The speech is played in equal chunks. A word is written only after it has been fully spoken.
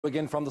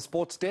Again from the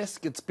sports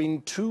desk, it's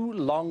been 2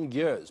 long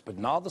years, but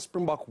now the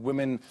Springbok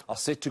women are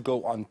set to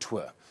go on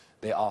tour.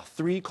 There are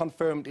 3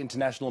 confirmed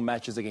international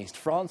matches against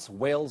France,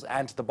 Wales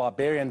and the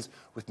Barbarians,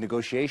 with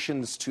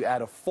negotiations to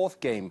add a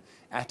 4th game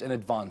at an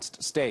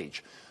advanced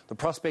stage. The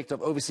prospect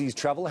of overseas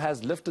travel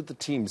has lifted the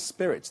team's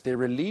spirits. They're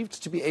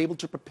relieved to be able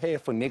to prepare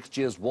for next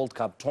year's World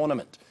Cup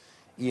tournament.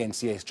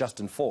 eNCA's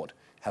Justin Ford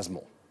has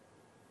more.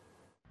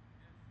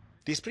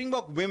 The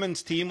Springbok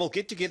women's team will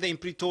get together in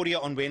Pretoria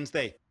on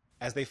Wednesday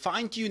as they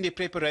fine-tune their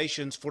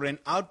preparations for an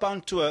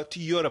outbound tour to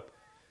Europe.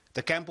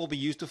 The camp will be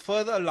used to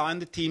further align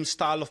the team's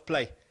style of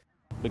play.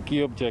 The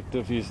key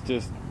objective is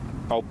just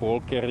our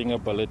ball-carrying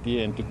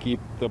ability and to keep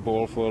the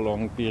ball for a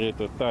long period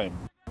of time.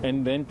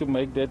 And then to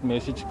make that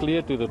message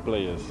clear to the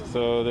players.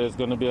 So there's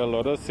going to be a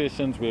lot of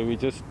sessions where we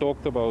just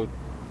talked about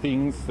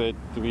things that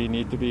we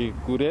need to be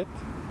good at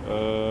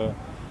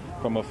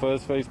from a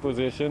first phase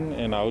possession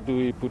and how do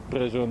we put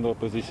pressure on the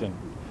opposition.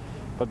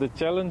 But the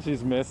challenge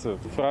is massive.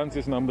 France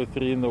is number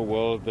 3 in the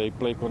world. They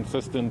play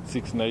consistent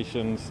 6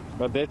 nations.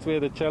 But that's where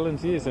the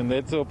challenge is, and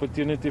that's the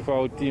opportunity for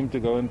our team to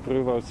go and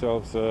prove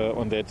ourselves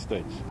on that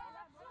stage.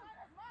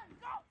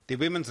 The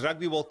Women's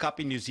Rugby World Cup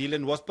in New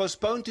Zealand was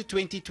postponed to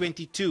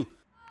 2022.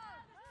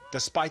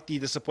 Despite the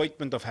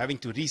disappointment of having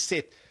to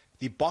reset,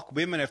 the Bok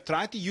women have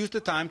tried to use the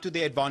time to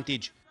their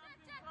advantage.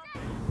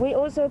 We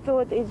also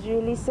thought it's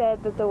really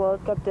sad that the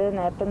World Cup didn't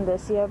happen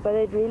this year, but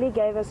it really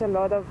gave us a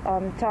lot of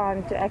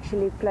time to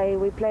actually play.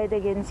 We played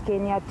against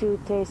Kenya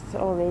 2 tests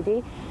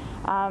already,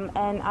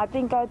 and I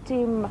think our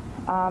team,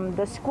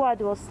 the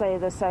squad will stay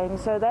the same,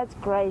 so that's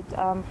great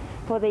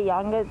for the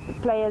younger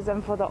players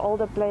and for the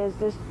older players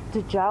just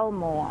to gel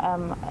more.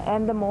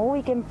 And the more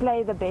we can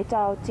play, the better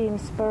our team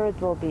spirit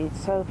will be.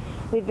 So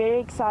we're very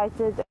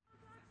excited.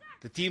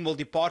 The team will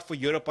depart for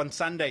Europe on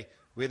Sunday,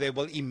 where they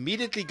will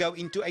immediately go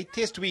into a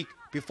test week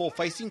before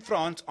facing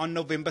France on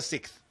November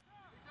 6th.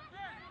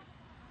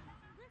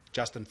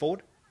 Justin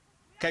Ford,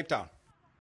 Cape Town.